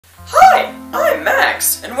Hi, I'm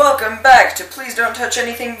Max, and welcome back to Please Don't Touch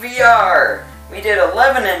Anything VR. We did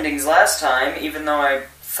 11 endings last time, even though I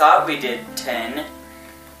thought we did 10.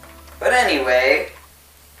 But anyway,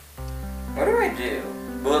 what do I do?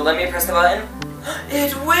 Will it let me press the button?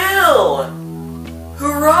 It will!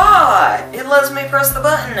 Hurrah! It lets me press the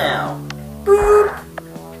button now. Boop!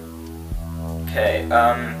 Okay,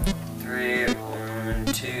 3, 1,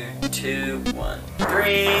 2, 2, 1,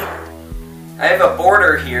 3. I have a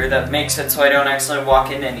border here that makes it so I don't accidentally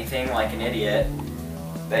walk into anything like an idiot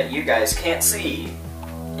that you guys can't see.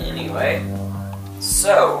 Anyway,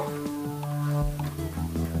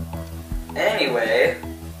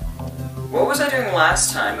 what was I doing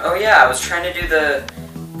last time? Oh yeah, I was trying to do the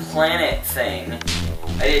planet thing.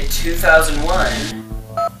 I did 2001.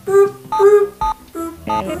 Boop, boop, boop,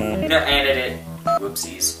 boop. No, and I did,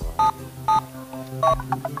 whoopsies.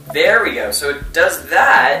 There we go, so it does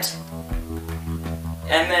that.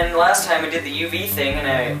 And then last time we did the UV thing, and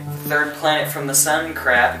I third planet from the sun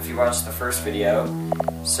crap, if you watched the first video.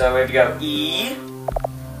 So we have to go E,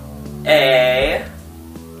 A,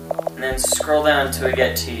 and then scroll down until we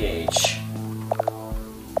get TH.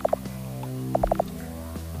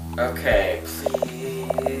 Okay,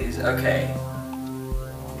 please, okay.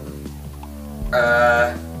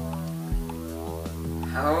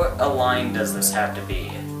 How aligned does this have to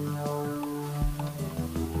be?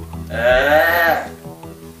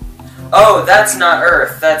 Oh, that's not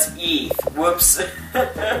Earth, that's ETH. Whoops.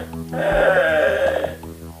 Don't I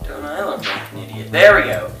look like an idiot? There we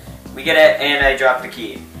go. We get it, and I dropped the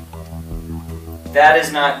key. That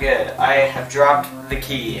is not good. I have dropped the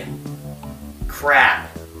key. Crap.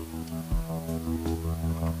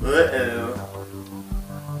 Uh-oh.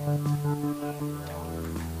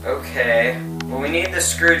 Okay. Well, we need the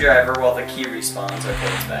screwdriver while the key respawns.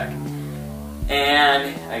 Okay, it's back.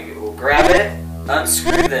 And I will grab it,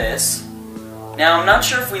 unscrew this. Now, I'm not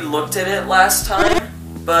sure if we looked at it last time,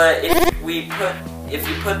 but if you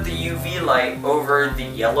put the UV light over the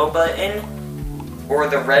yellow button or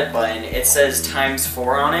the red button, it says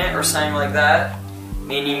 ×4 on it or something like that,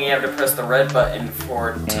 meaning you have to press the red button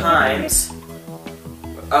 4 times.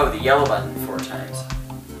 Oh, the yellow button 4 times.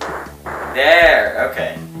 There,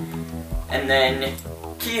 okay. And then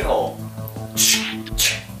keyhole.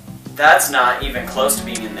 That's not even close to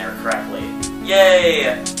being in there correctly.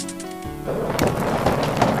 Yay!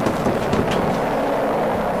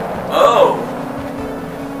 Oh!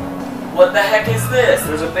 What the heck is this?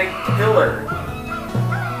 There's a big pillar.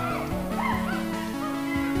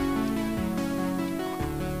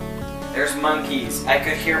 There's monkeys. I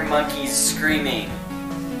could hear monkeys screaming.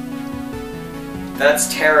 That's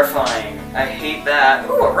terrifying. I hate that.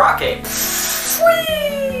 Ooh, a rocket!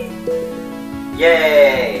 Whee!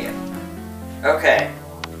 Yay! Okay.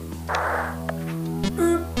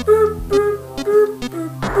 Boop, boop, boop, boop,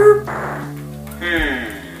 boop, boop.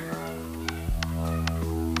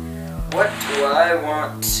 What do I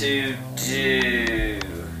want to do?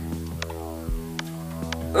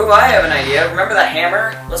 Ooh, I have an idea. Remember the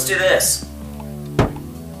hammer? Let's do this.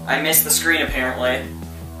 I missed the screen, apparently.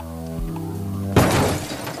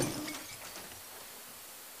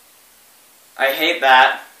 I hate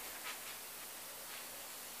that.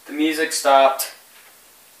 The music stopped.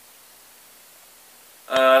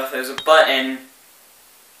 There's a button.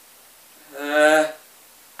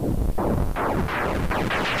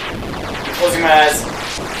 Closing my eyes.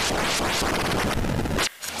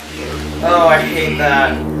 Oh, I hate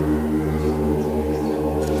that.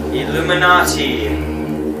 Illuminati.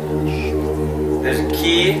 There's a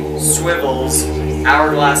key, swivels,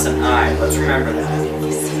 hourglass, and eye. Let's remember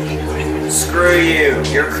that. Screw you.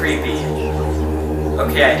 You're creepy.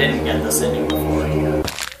 Okay, I didn't get this ending before.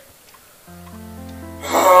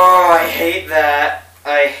 Oh, I hate that.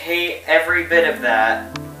 I hate every bit of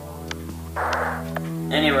that.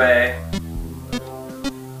 Anyway.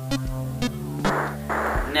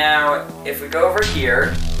 Now, if we go over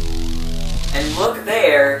here, and look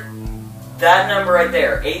there, that number right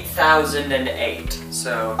there, 8008.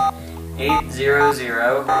 So,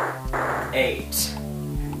 8008.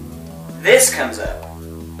 This comes up.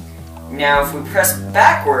 Now, if we press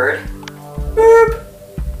backward, boop,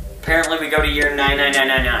 apparently we go to year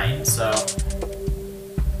 99999, so.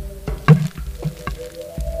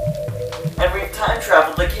 And we've time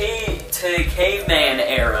traveled to caveman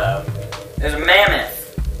era. There's a mammoth.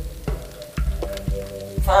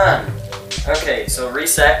 Fun. Okay, so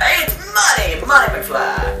reset. Hey, it's Money! Money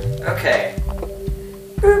McFly! Okay.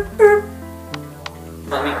 Boop, boop.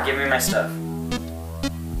 Give me my stuff.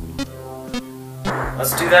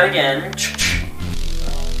 Let's do that again.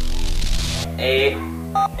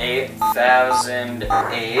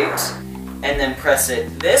 8008, and then press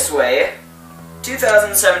it this way,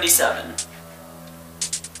 2077.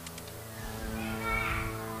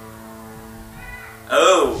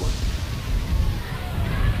 Oh.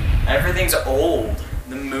 Everything's old.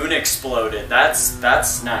 The moon exploded.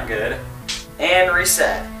 That's not good. And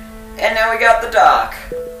reset. And now we got the dock.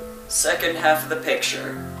 Second half of the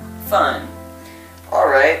picture. Fun.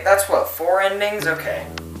 Alright, that's what, 4 endings? Okay.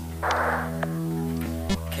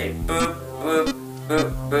 Okay, boop, boop,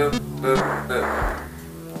 boop, boop, boop, boop.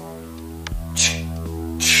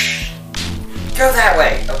 Go that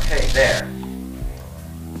way! Okay, there.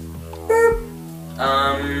 Boop.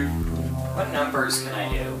 What numbers can I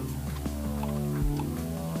do?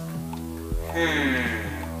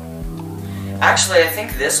 Actually, I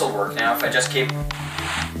think this will work now if I just keep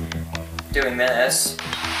doing this.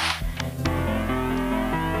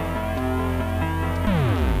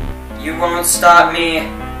 You won't stop me.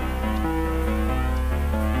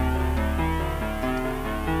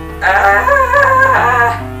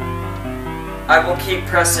 Ah! I will keep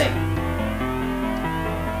pressing.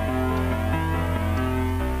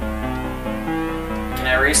 Can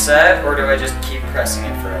I reset, or do I just keep pressing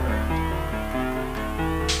it forever?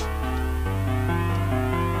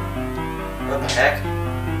 What the heck?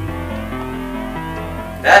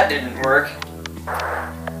 That didn't work.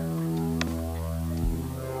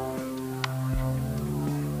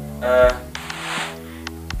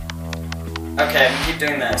 Okay, I'm gonna keep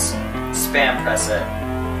doing this. Spam press it.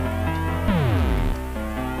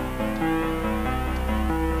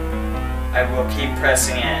 I will keep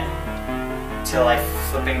pressing it till I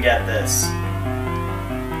flipping get this.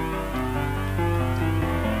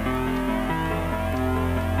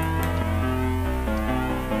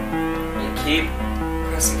 You keep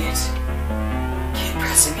pressing it. Keep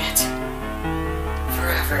pressing it.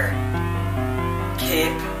 Forever.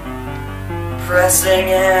 Keep pressing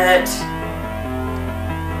it.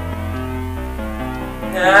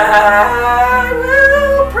 I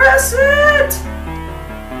will press it.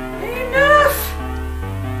 Enough.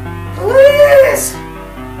 Please.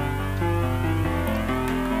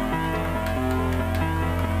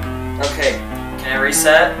 Okay, can I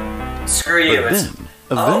reset? Screw you. But then,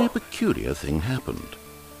 a very peculiar thing happened.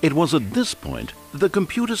 It was at this point that the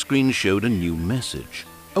computer screen showed a new message,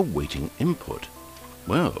 awaiting input.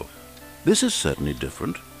 Well, this is certainly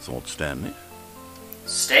different, thought Stanley.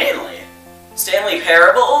 Stanley? Stanley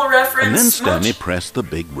Parable reference? And then Stanley pressed the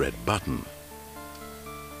big red button.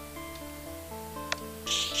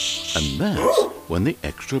 And that's when the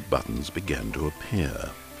extra buttons began to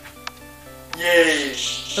appear. Yay!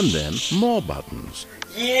 And then more buttons.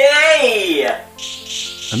 Yay!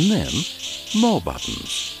 And then more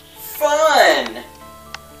buttons. Fun!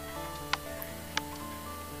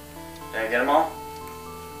 Did I get them all?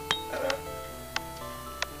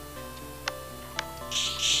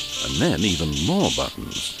 And then even more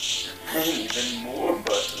buttons. And even more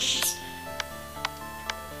buttons.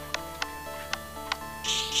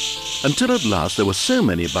 Until at last there were so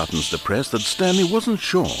many buttons to press that Stanley wasn't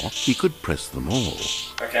sure he could press them all.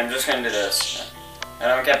 Okay, I'm just gonna do this. I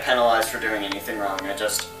don't get penalized for doing anything wrong, I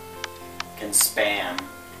just can spam.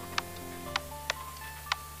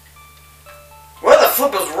 What the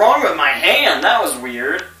flip was wrong with my hand? That was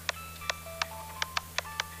weird.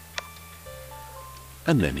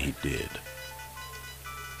 And then he did.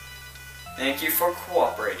 Thank you for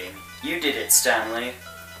cooperating. You did it, Stanley.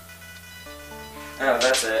 Oh,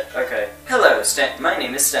 that's it. Okay. Hello, my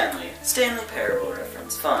name is Stanley. Stanley Parable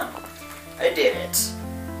reference. Fun. I did it.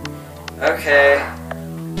 Okay.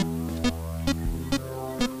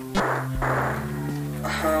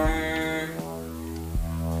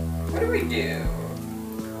 What do we do?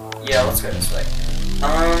 Yeah, let's go this way.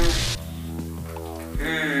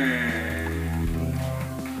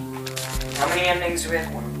 How many endings do we have?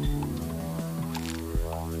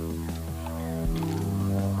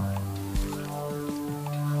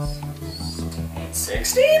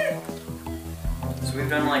 16? So we've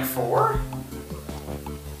done like 4?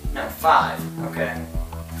 No, 5. Okay.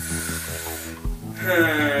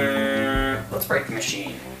 Let's break the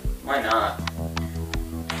machine. Why not?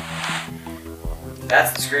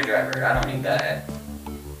 That's the screwdriver. I don't need that.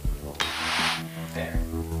 There.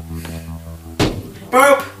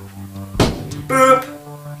 Boop! Boop!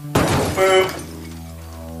 Boop!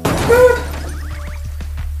 Boop!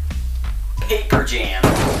 Paper jam.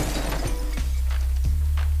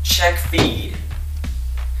 Check feed.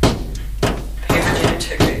 Paper jam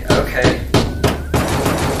ticket. Okay.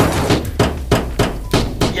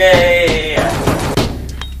 Yay! I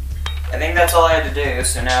think that's all I had to do,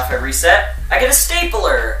 so now if I reset, I get a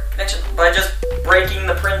stapler! By just breaking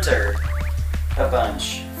the printer a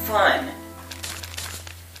bunch. Fun.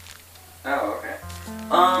 Oh, okay.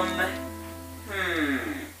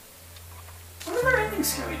 What other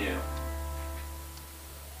endings can we do?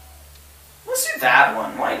 Let's do that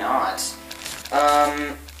one, why not?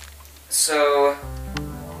 So,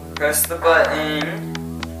 press the button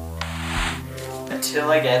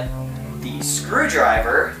until I get the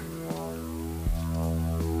screwdriver.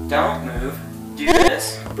 Don't move. Do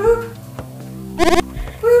this. Boop. Boop.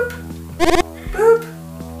 Boop.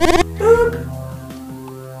 Boop.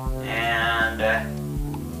 And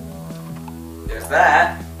there's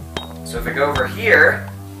that. So if I go over here,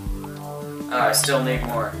 oh, I still need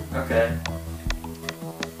more. Okay.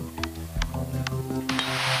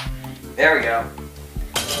 There we go.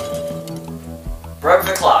 Broke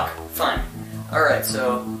the clock. Fun. Alright,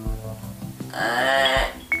 so...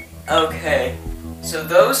 okay. So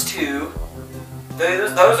those two...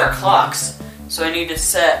 Those are clocks. So I need to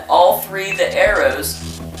set all three of the arrows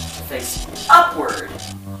face upward.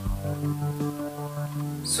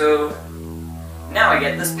 So... now I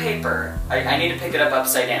get this paper. I need to pick it up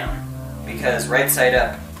upside down. Because right side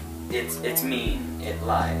up, it's mean. It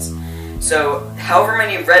lies. So, however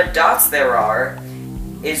many red dots there are,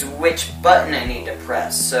 is which button I need to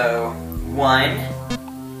press. So, 1,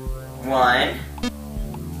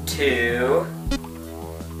 2,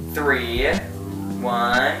 3,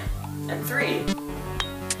 1, and 3.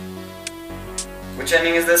 Which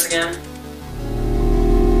ending is this again?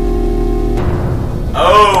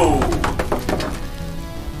 Oh!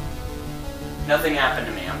 Nothing happened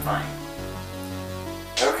to me, I'm fine.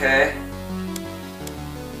 Okay.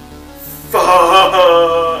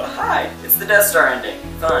 Hi! It's the Death Star ending.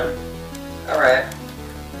 Fun. Alright.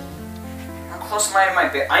 How close am I to my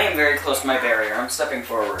barrier? I am very close to my barrier. I'm stepping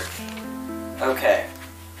forward. Okay.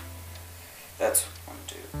 That's 1,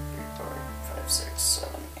 2, 3, 4, 5, 6,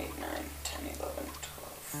 7, 8, 9, 10, 11, 12,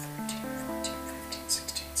 13, 14, 15,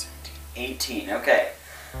 16, 17, 18. Okay.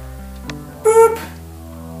 Boop!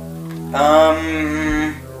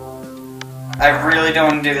 I really don't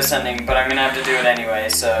want to do this ending, but I'm gonna have to do it anyway,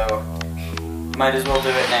 so... might as well do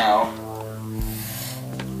it now.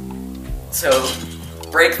 So,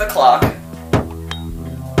 break the clock.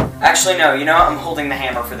 Actually, no, you know what? I'm holding the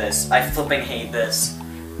hammer for this. I flipping hate this.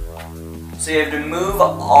 So you have to move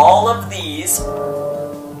all of these.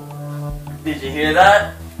 Did you hear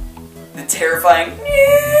that? The terrifying...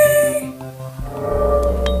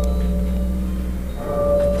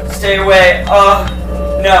 Stay away. Oh,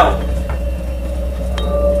 no.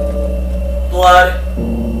 Blood.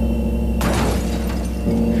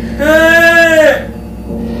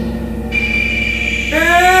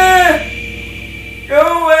 Go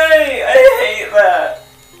away! I hate that.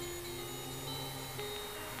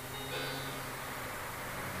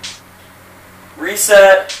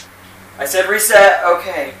 Reset. I said reset.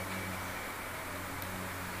 Okay.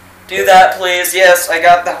 Do that, please. Yes, I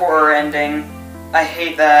got the horror ending. I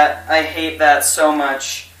hate that. I hate that so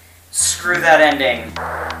much. Screw that ending.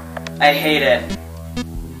 I hate it.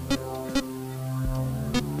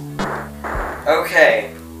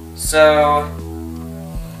 Okay, so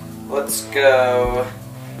let's go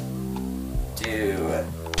do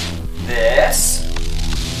this,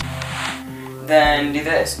 then do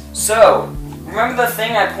this. So, remember the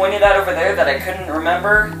thing I pointed at over there that I couldn't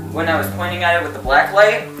remember when I was pointing at it with the black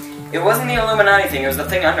light? It wasn't the Illuminati thing, it was the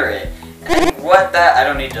thing under it. And what that, I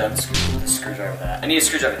don't need to unscrew the screwdriver that. I need to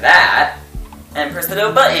screwdriver that, and press the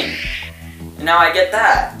little button. And now I get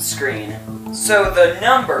that screen. So the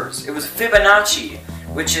numbers, it was Fibonacci,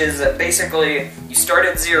 which is basically you start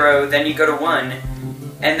at 0, then you go to 1,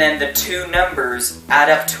 and then the two numbers add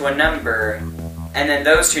up to a number, and then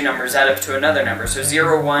those two numbers add up to another number. So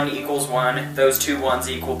 0, 1 equals 1, those two 1s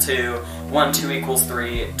equal 2, 1, 2 equals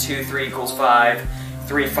 3, 2, 3 equals 5,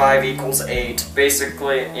 3, 5 equals 8.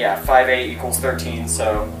 Basically, yeah, 5, 8 equals 13,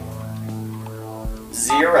 so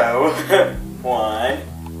 0, 1,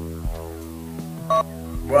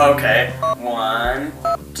 okay, 1,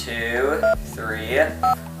 2, 3,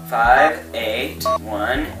 5, 8,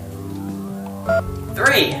 1,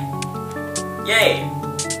 3. Yay!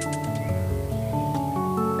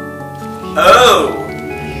 Oh!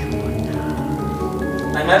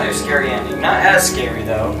 Another scary ending. Not as scary,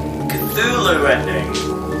 though. Cthulhu ending.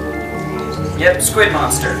 Yep, Squid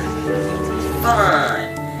Monster.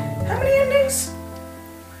 Fun! How many endings?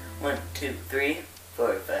 1, 2, 3,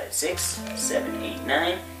 4, 5, 6, 7, 8,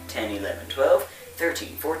 9, 10, 11, 12,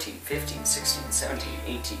 13, 14, 15, 16, 17,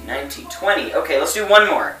 18, 19, 20. Okay, let's do one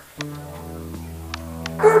more.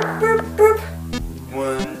 Boop, boop, boop.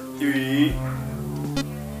 1, 3.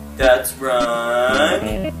 That's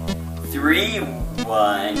wrong. 3,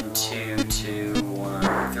 1, 2, 2,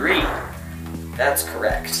 1, 3. That's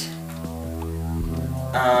correct.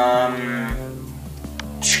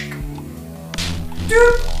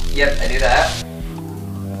 Yep, I do that.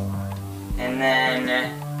 And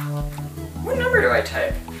then, what number do I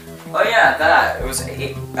type? Oh yeah, that. It was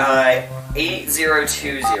 8020.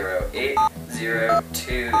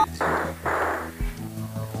 8020.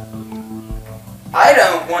 I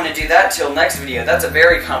don't want to do that till next video. That's a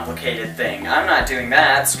very complicated thing. I'm not doing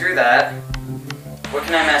that. Screw that. What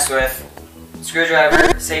can I mess with?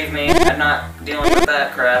 Screwdriver, save me. I'm not dealing with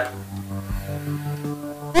that crap.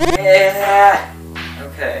 Yeah.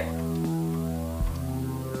 Okay.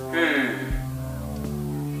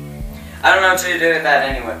 I don't know what to do with that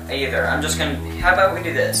anyway, either. I'm just gonna... How about we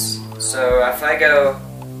do this? So, if I go...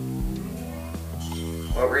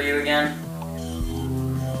 What were you again?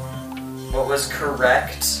 What was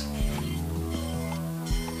correct?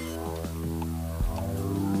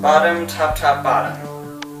 Bottom, top, top, bottom.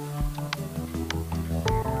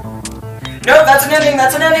 Nope, that's an ending,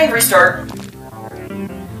 that's an ending! Restart!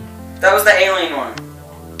 That was the alien one.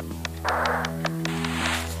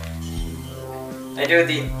 I do it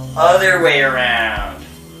the other way around.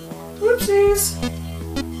 Whoopsies.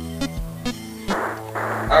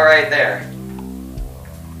 Alright, there.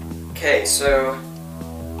 Okay, so...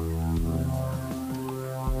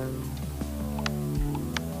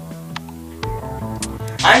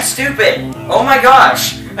 I'm stupid! Oh my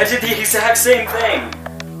gosh! I did the exact same thing!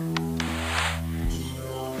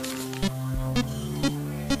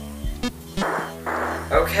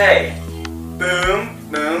 Okay. Boom,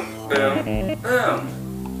 boom, boom, boom.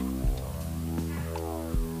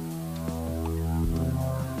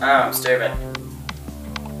 Oh, I'm stupid.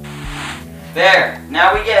 There.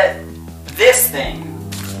 Now we get this thing.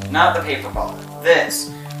 Not the paper ball.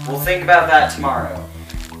 This. We'll think about that tomorrow.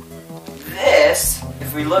 This,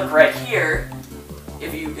 if we look right here,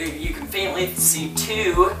 if you can faintly see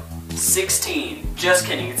 216. Just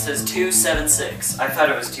kidding, it says 276. I thought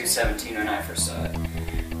it was 217 when I first saw it.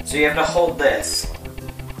 So you have to hold this.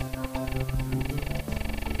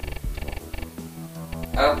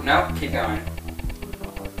 Oh, no, keep going.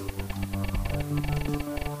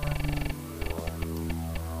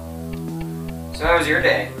 So how was your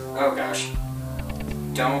day? Oh gosh.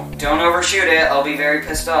 Don't overshoot it, I'll be very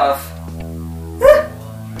pissed off.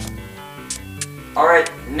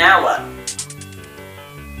 Alright, now what?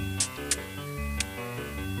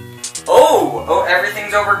 Oh,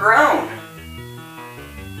 everything's overgrown.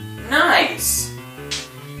 Nice.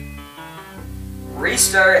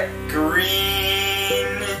 Restart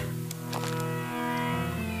green.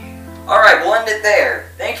 Alright, we'll end it there.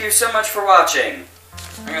 Thank you so much for watching.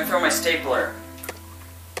 I'm gonna throw my stapler.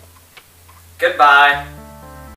 Goodbye.